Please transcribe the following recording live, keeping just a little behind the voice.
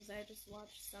I just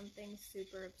watched something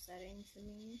super upsetting to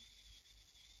me.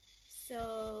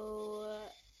 So,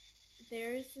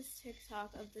 there's this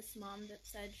TikTok of this mom that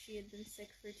said she had been sick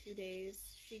for 2 days.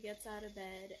 She gets out of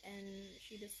bed and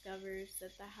she discovers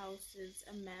that the house is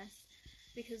a mess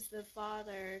because the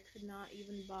father could not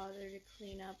even bother to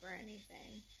clean up or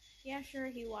anything. Yeah, sure,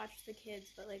 he watched the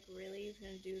kids, but like, really, you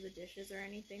couldn't do the dishes or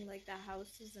anything? Like, the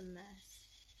house is a mess.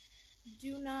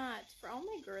 Do not, for all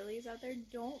my girlies out there,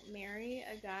 don't marry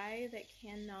a guy that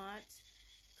cannot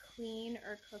clean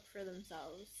or cook for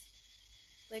themselves.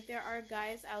 Like, there are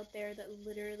guys out there that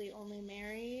literally only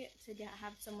marry to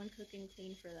have someone cook and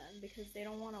clean for them because they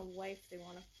don't want a wife, they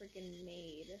want a freaking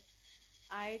maid.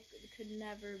 I could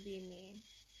never be me.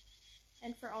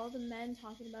 And for all the men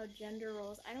talking about gender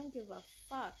roles, I don't give a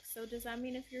fuck. So does that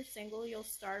mean if you're single, you'll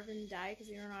starve and die because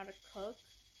you don't know how to cook?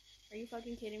 Are you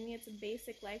fucking kidding me? It's a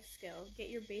basic life skill. Get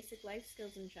your basic life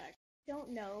skills in check. I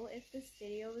don't know if this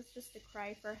video was just a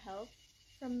cry for help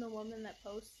from the woman that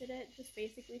posted it, just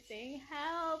basically saying,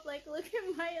 help, like, look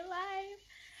at my life.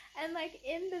 And like,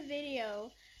 in the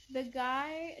video, the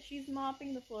guy, she's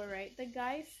mopping the floor, right? The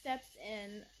guy steps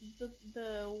in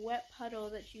the wet puddle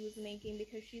that she was making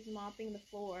because she's mopping the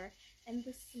floor, and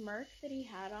the smirk that he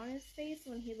had on his face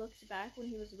when he looked back when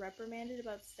he was reprimanded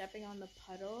about stepping on the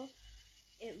puddle,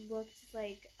 it looked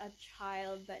like a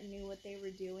child that knew what they were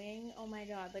doing. Oh my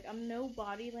god, like, I'm no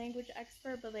body language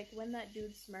expert, but like, when that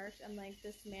dude smirked, I'm like,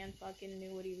 this man fucking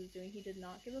knew what he was doing. He did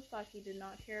not give a fuck. He did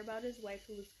not care about his wife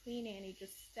who was cleaning, and he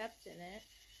just stepped in it.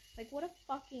 Like, what a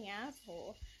fucking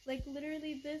asshole. Like,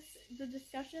 literally, the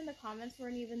discussion in the comments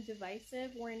weren't even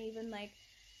divisive, weren't even like,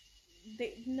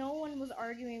 no one was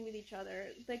arguing with each other.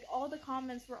 Like, all the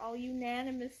comments were all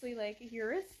unanimously like,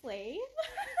 you're a slave?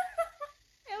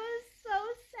 It was so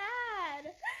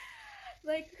sad.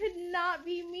 Like, could not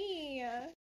be me.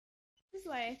 This is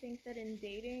why I think that in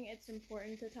dating, it's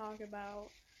important to talk about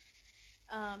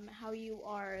how you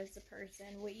are as a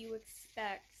person, what you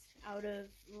expect out of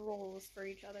roles for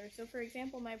each other. So, for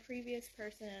example, my previous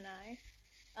person and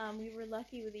I, we were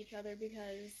lucky with each other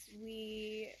because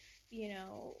we,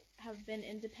 have been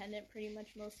independent pretty much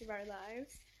most of our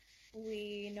lives.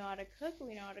 We know how to cook,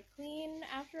 we know how to clean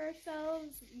after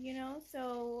ourselves,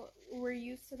 so we're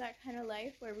used to that kind of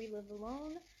life where we live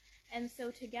alone. And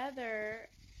so together,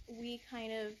 we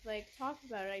kind of like talked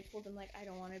about it. I told him, like, I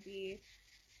don't want to be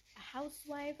a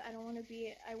housewife. I don't want to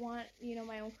be, I want,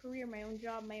 my own career, my own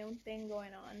job, my own thing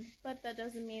going on. But that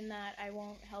doesn't mean that I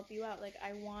won't help you out. Like,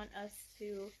 I want us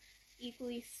to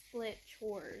equally split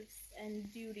chores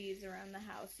and duties around the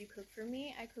house. You cook for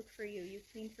me, I cook for you. You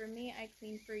clean for me, I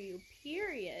clean for you.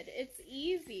 Period. It's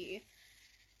easy.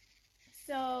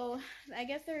 So, I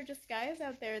guess there are just guys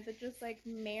out there that just like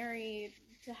marry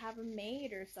to have a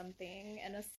maid or something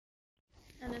and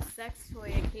a sex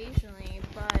toy occasionally,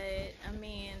 but I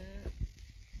mean,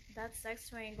 that sex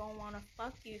toy ain't gonna wanna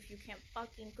fuck you if you can't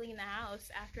fucking clean the house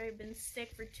after I've been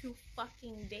sick for 2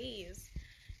 fucking days.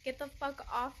 Get the fuck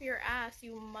off your ass,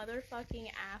 you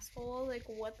motherfucking asshole. Like,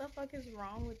 what the fuck is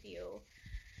wrong with you?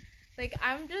 Like,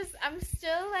 I'm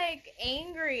still, like,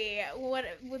 angry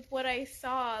with what I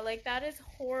saw. Like, that is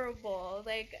horrible.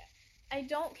 Like, I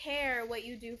don't care what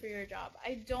you do for your job.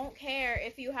 I don't care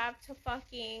if you have to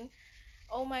fucking,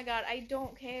 oh my god, I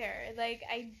don't care. Like,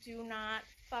 I do not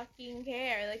fucking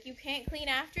care. Like, you can't clean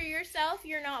after yourself.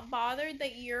 You're not bothered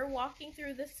that you're walking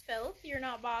through this filth. You're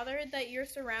not bothered that you're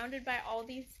surrounded by all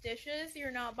these dishes.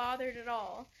 You're not bothered at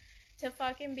all to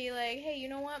fucking be like, hey, you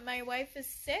know what? My wife is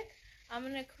sick. I'm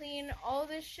gonna clean all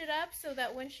this shit up so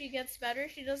that when she gets better,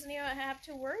 she doesn't even have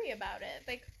to worry about it.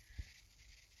 Like,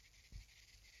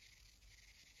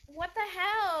 what the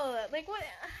hell? Like, what?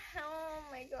 Oh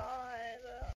my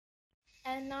god.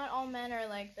 And not all men are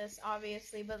like this,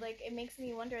 obviously, but like, it makes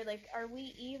me wonder, like, are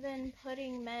we even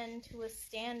putting men to a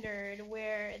standard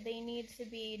where they need to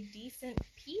be decent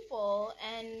people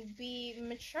and be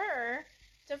mature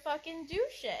to fucking do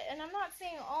shit? And I'm not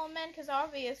saying all men, because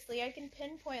obviously I can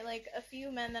pinpoint like a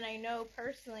few men that I know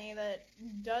personally that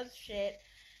does shit.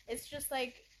 It's just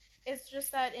like, it's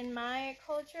just that in my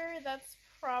culture, that's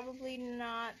probably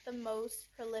not the most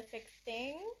prolific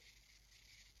thing.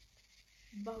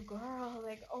 But girl,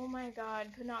 like, oh my god,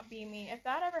 could not be me. If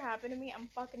that ever happened to me, I'm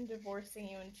fucking divorcing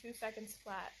you in 2 seconds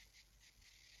flat.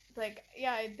 Like,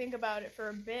 yeah, I'd think about it for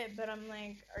a bit, but I'm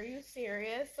like, are you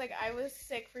serious? Like, I was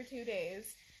sick for 2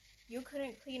 days. You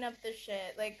couldn't clean up the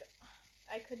shit. Like,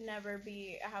 I could never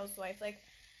be a housewife. Like,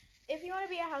 if you want to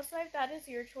be a housewife, that is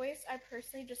your choice. I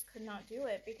personally just could not do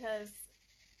it because,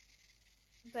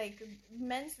 like,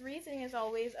 men's reasoning is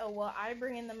always, oh, well, I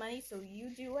bring in the money, so you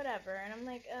do whatever. And I'm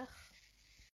like, ugh.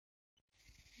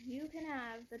 you can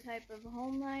have the type of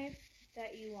home life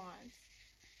that you want.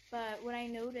 But what I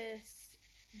notice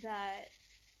that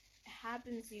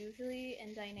happens usually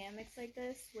in dynamics like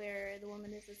this, where the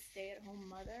woman is a stay-at-home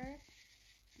mother,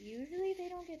 usually they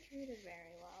don't get treated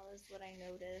very well, is what I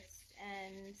noticed.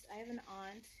 And I have an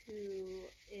aunt who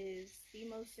is the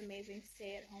most amazing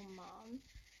stay-at-home mom,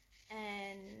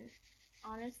 and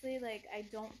honestly, like, I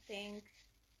don't think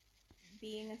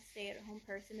being a stay-at-home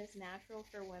person is natural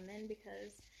for women,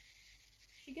 because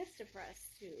she gets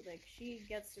depressed too. Like, she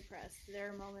gets depressed. There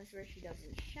are moments where she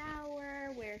doesn't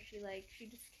shower, where she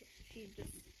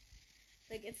just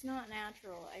like, it's not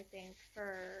natural, I think,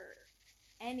 for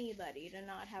anybody to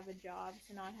not have a job,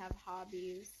 to not have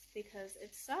hobbies, because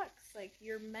it sucks. Like,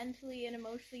 you're mentally and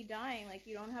emotionally dying. Like,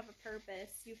 you don't have a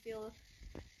purpose. You feel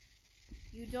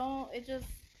you don't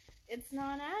it's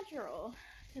not natural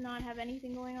to not have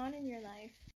anything going on in your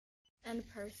life. And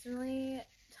personally,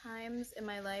 times in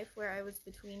my life where I was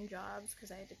between jobs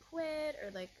because I had to quit,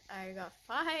 or like I got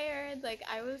fired, like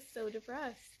I was so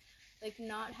depressed. Like,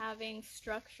 not having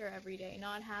structure every day,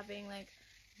 not having like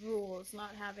rules,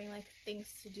 not having like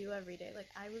things to do every day. Like,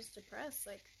 I was depressed.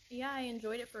 Like, yeah, I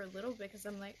enjoyed it for a little bit because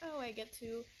I'm like, oh, I get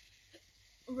to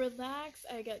relax,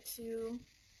 I get to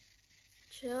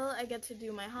chill, I get to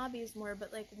do my hobbies more.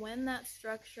 But like, when that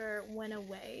structure went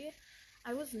away,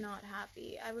 I was not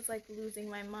happy. I was like losing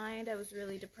my mind. I was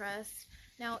really depressed.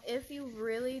 Now, if you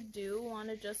really do want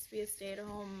to just be a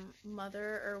stay-at-home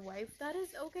mother or wife, that is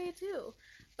okay too.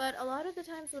 But a lot of the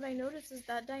times what I notice is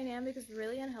that dynamic is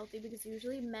really unhealthy, because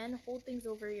usually men hold things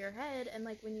over your head, and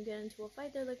like when you get into a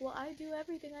fight, they're like, well, I do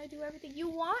everything, I do everything. You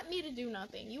want me to do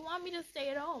nothing. You want me to stay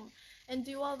at home and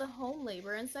do all the home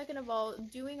labor. And second of all,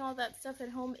 doing all that stuff at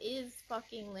home is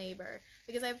fucking labor,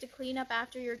 because I have to clean up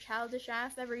after your childish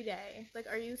ass every day. Like,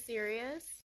 are you serious?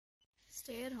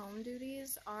 Stay-at-home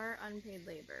duties are unpaid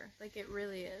labor. Like, it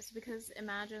really is. Because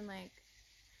imagine, like,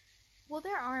 well,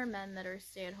 there are men that are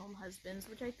stay-at-home husbands,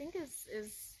 which I think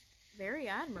is very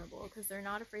admirable, because they're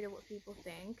not afraid of what people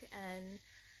think, and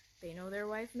they know their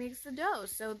wife makes the dough,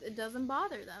 so it doesn't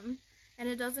bother them. And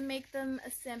it doesn't make them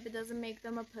a simp, it doesn't make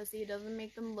them a pussy, it doesn't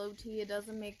make them low T, it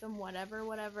doesn't make them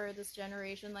whatever this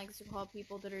generation likes to call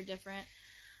people that are different.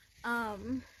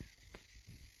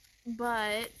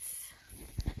 But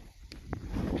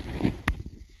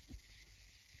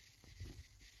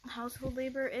household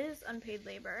labor is unpaid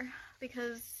labor,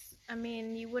 because, I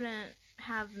mean, you wouldn't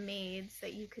have maids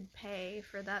that you could pay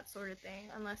for that sort of thing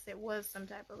unless it was some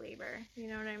type of labor. You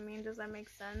know what I mean? Does that make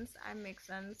sense? I make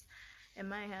sense in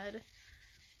my head.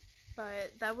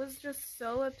 But that was just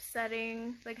so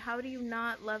upsetting. Like, how do you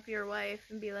not love your wife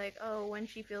and be like, oh, when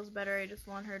she feels better, I just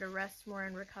want her to rest more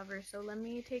and recover, so let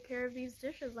me take care of these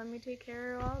dishes, let me take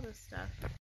care of all this stuff.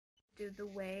 Dude, the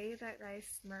way that guy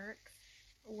smirks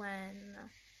when,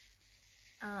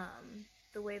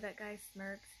 the way that guy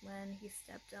smirks when he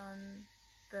stepped on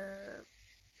the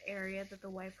area that the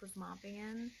wife was mopping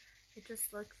in, it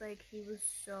just looked like he was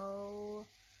so,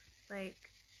 like,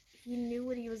 he knew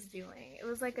what he was doing. It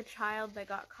was like a child that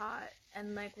got caught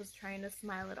and like was trying to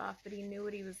smile it off, but he knew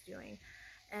what he was doing.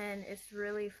 And it's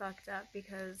really fucked up,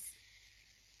 because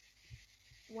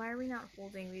why are we not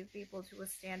holding these people to a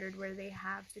standard where they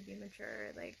have to be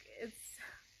mature? Like,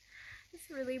 it's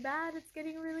really bad. It's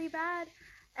getting really bad.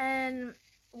 And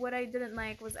what I didn't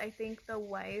like was, I think the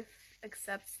wife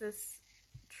accepts this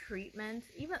treatment.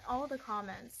 Even all the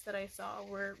comments that I saw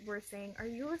were saying, are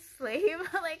you a slave?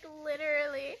 Like,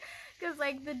 literally. Because,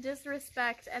 like, the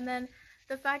disrespect. And then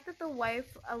the fact that the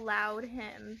wife allowed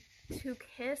him to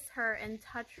kiss her and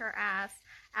touch her ass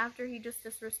after he just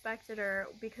disrespected her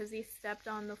because he stepped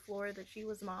on the floor that she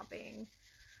was mopping.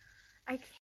 I can't.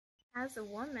 As a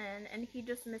woman, and he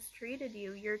just mistreated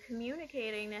you, you're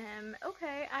communicating to him,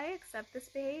 okay, I accept this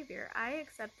behavior, I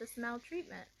accept this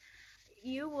maltreatment.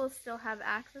 You will still have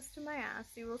access to my ass,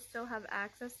 you will still have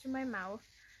access to my mouth,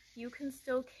 you can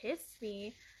still kiss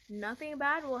me, nothing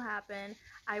bad will happen,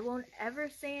 I won't ever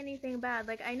say anything bad.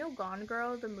 Like, I know Gone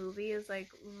Girl, the movie, is like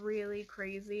really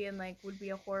crazy and like would be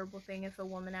a horrible thing if a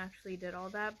woman actually did all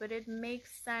that, but it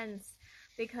makes sense,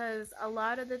 because a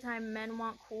lot of the time men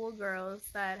want cool girls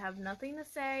that have nothing to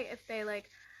say if they like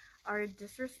are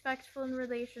disrespectful in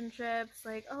relationships.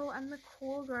 Like, oh, I'm the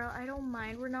cool girl, I don't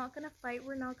mind, we're not gonna fight,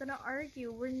 we're not gonna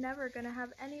argue, we're never gonna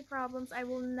have any problems, I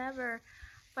will never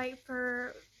fight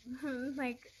for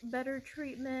like better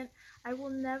treatment, I will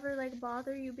never like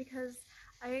bother you because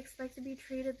I expect to be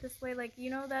treated this way. Like,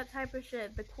 you know, that type of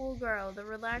shit. The cool girl, the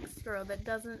relaxed girl that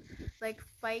doesn't like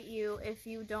fight you if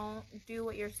you don't do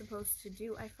what you're supposed to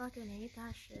do. I fucking hate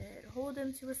that shit. Hold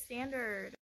him to a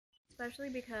standard. Especially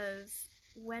because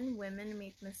when women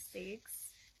make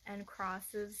mistakes and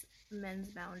crosses men's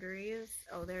boundaries,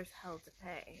 oh, there's hell to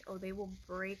pay. Oh, they will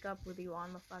break up with you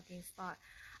on the fucking spot.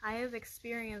 I have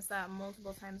experienced that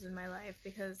multiple times in my life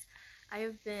because I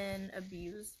have been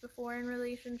abused before in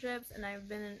relationships, and I've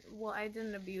been, well, I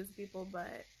didn't abuse people,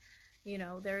 but, you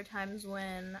know, there are times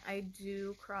when I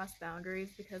do cross boundaries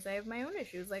because I have my own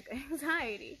issues, like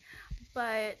anxiety.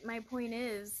 But my point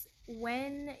is,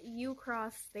 when you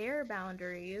cross their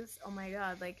boundaries, oh my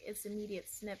god, like it's immediate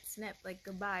snip, snip, like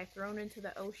goodbye, thrown into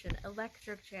the ocean,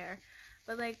 electric chair.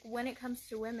 But like when it comes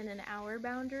to women and our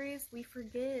boundaries, we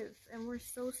forgive and we're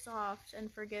so soft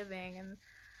and forgiving, and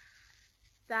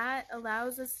that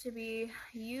allows us to be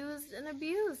used and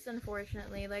abused,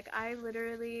 unfortunately. Like I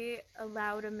literally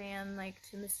allowed a man like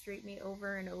to mistreat me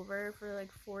over and over for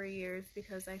like 4 years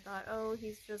because I thought, oh,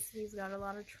 he's got a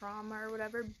lot of trauma or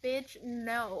whatever. Bitch,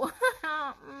 no.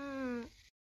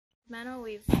 Men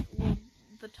always, well,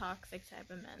 the toxic type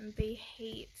of men, they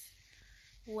hate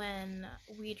when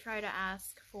we try to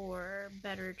ask for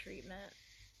better treatment,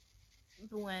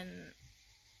 when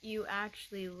you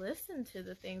actually listen to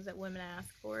the things that women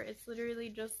ask for. It's literally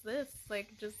just this,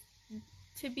 like, just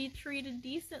to be treated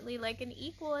decently like an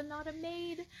equal and not a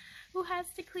maid who has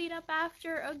to clean up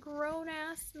after a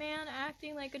grown-ass man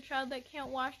acting like a child that can't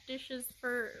wash dishes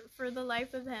for the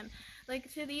life of him.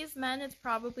 Like, to these men, it's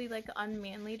probably, like,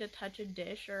 unmanly to touch a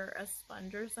dish or a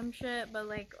sponge or some shit, but,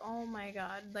 like, oh my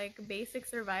god, like, basic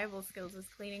survival skills is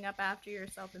cleaning up after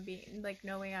yourself and being, like,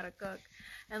 knowing how to cook.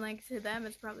 And, like, to them,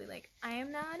 it's probably like, I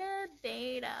am not a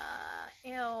beta.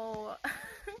 Ew.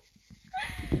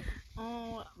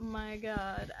 Oh my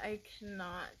god, I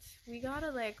cannot. We gotta,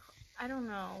 like, I don't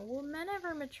know. Will men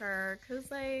ever mature?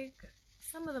 Because, like,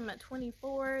 some of them at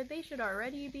 24, they should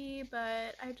already be,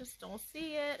 but I just don't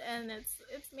see it, and it's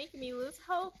making me lose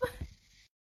hope.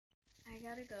 I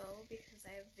gotta go because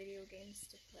I have video games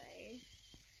to play.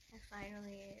 I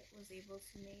finally was able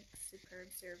to make Superb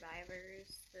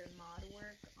Survivors, the mod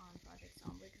work on Project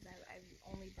Zomboid, because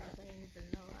I've only been playing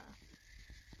vanilla.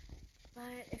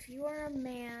 But if you are a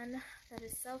man that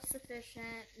is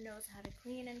self-sufficient, knows how to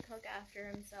clean and cook after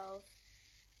himself,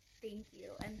 thank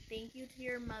you. And thank you to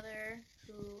your mother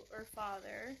or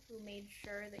father who made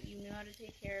sure that you knew how to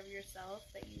take care of yourself,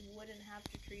 that you wouldn't have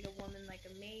to treat a woman like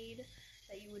a maid,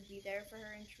 that you would be there for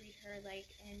her and treat her like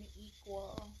an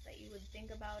equal, that you would think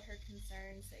about her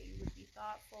concerns, that you would be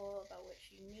thoughtful about what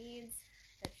she needs,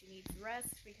 that she needs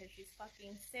rest because she's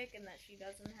fucking sick, and that she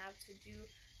doesn't have to do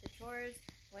the chores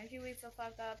when she wakes the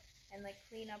fuck up and like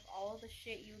clean up all the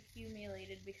shit you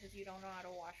accumulated because you don't know how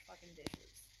to wash fucking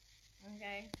dishes.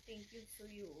 Okay? Thank you to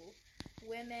you.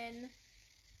 Women,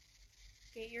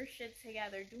 get your shit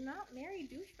together. Do not marry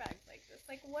douchebags like this.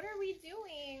 Like, what are we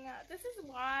doing? This is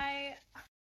why...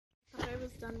 I thought I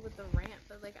was done with the rant,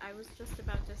 but like I was just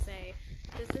about to say,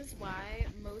 this is why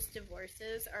most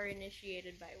divorces are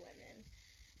initiated by women.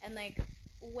 And like,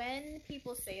 when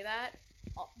people say that,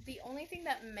 the only thing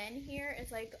that men hear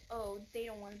is like, oh, they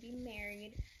don't want to be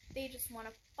married. They just want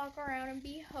to fuck around and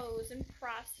be hoes and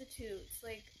prostitutes.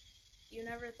 Like, you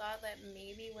never thought that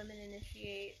maybe women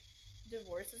initiate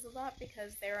divorces a lot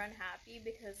because they're unhappy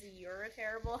because you're a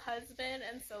terrible husband,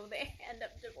 and so they end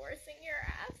up divorcing your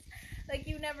ass? Like,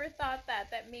 you never thought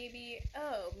that maybe,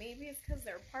 oh, maybe it's because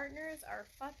their partners are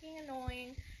fucking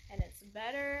annoying and it's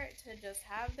better to just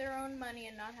have their own money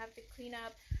and not have to clean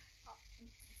up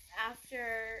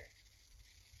after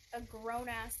a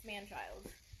grown-ass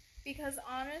man-child. Because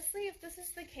honestly, if this is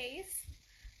the case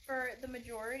for the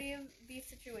majority of these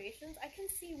situations, I can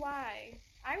see why.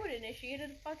 I would initiate a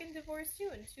fucking divorce too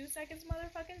in 2 seconds,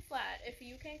 motherfucking flat. If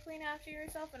you can't clean after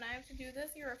yourself and I have to do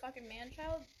this, you're a fucking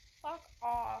man-child? Fuck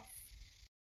off.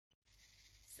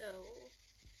 So,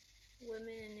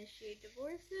 women initiate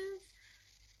divorces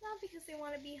not because they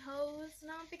want to be hoes,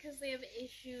 not because they have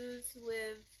issues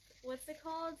with, what's it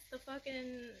called? The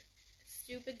fucking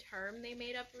stupid term they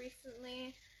made up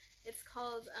recently. It's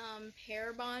called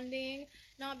pair bonding.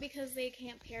 Not because they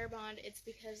can't pair bond, it's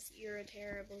because you're a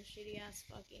terrible, shitty ass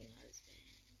fucking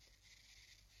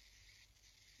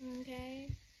husband. Okay?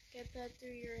 Get that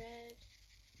through your head.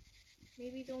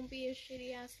 Maybe don't be a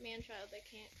shitty ass man child that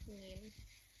can't clean.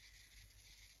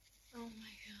 Oh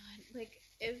my god. Like,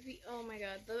 oh my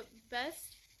god, the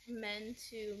best men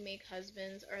to make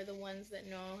husbands are the ones that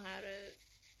know how to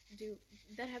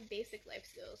that have basic life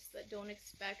skills, that don't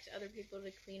expect other people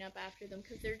to clean up after them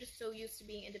because they're just so used to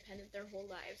being independent their whole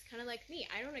lives. Kind of like me.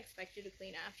 I don't expect you to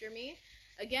clean after me.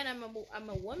 Again, I'm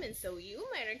a woman, so you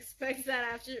might expect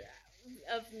that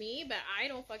of me, but I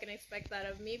don't fucking expect that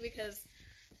of me because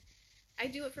I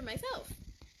do it for myself.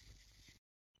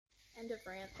 end of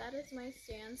rant. That is my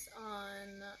stance on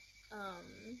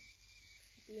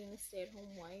being a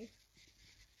stay-at-home wife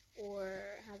or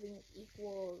having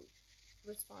equal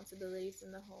responsibilities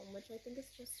in the home, which I think is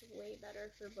just way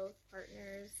better for both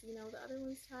partners. You know, the other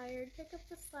one's tired, pick up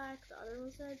the slack. The other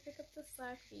one's tired, pick up the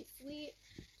slack. Be sweet,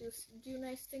 do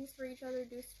nice things for each other,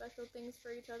 do special things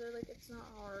for each other. Like, it's not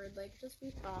hard. Like, just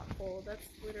be thoughtful. That's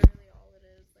literally all it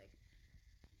is. Like,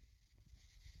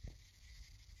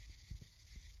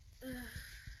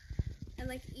 and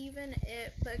like, even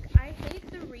if, like, I hate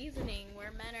the reasoning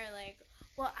where men are like,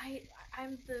 well,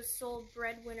 I'm the sole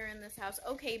breadwinner in this house.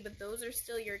 Okay, but those are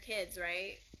still your kids,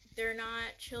 right? They're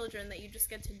not children that you just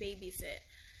get to babysit.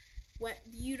 When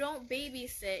you don't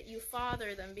babysit, you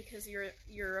father them because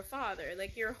you're a father.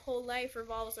 Like, your whole life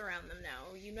revolves around them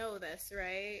now. You know this,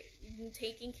 right?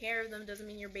 Taking care of them doesn't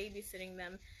mean you're babysitting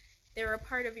them. They're a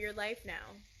part of your life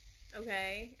now.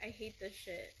 Okay? I hate this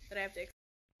shit that I have to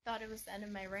thought it was the end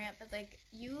of my rant, but like,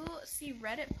 you see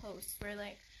Reddit posts where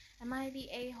like, am I the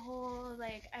a-hole,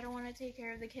 like, I don't want to take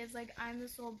care of the kids, like, I'm the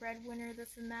sole breadwinner,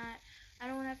 this and that, I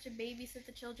don't have to babysit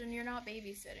the children. You're not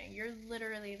babysitting, you're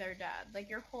literally their dad. Like,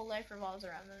 your whole life revolves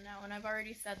around them now, and I've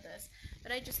already said this,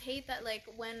 but I just hate that, like,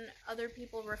 when other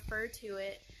people refer to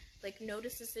it, like,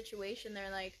 notice the situation,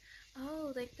 they're like,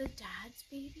 oh, like, the dad's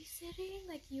babysitting?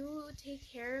 Like, you take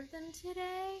care of them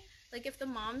today? Like, if the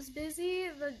mom's busy,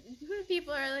 the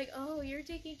people are like, oh, you're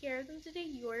taking care of them today?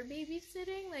 You're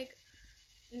babysitting? Like,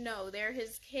 no, they're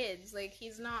his kids. Like,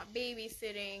 he's not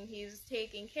babysitting. He's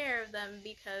taking care of them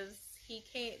because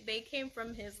they came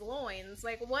from his loins.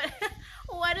 Like, what?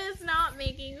 What is not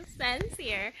making sense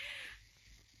here?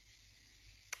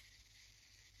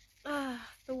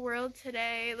 The world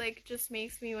today, like, just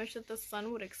makes me wish that the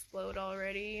sun would explode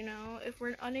already, you know? If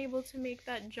we're unable to make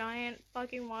that giant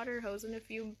fucking water hose in a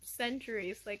few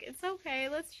centuries, like, it's okay,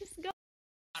 let's just go.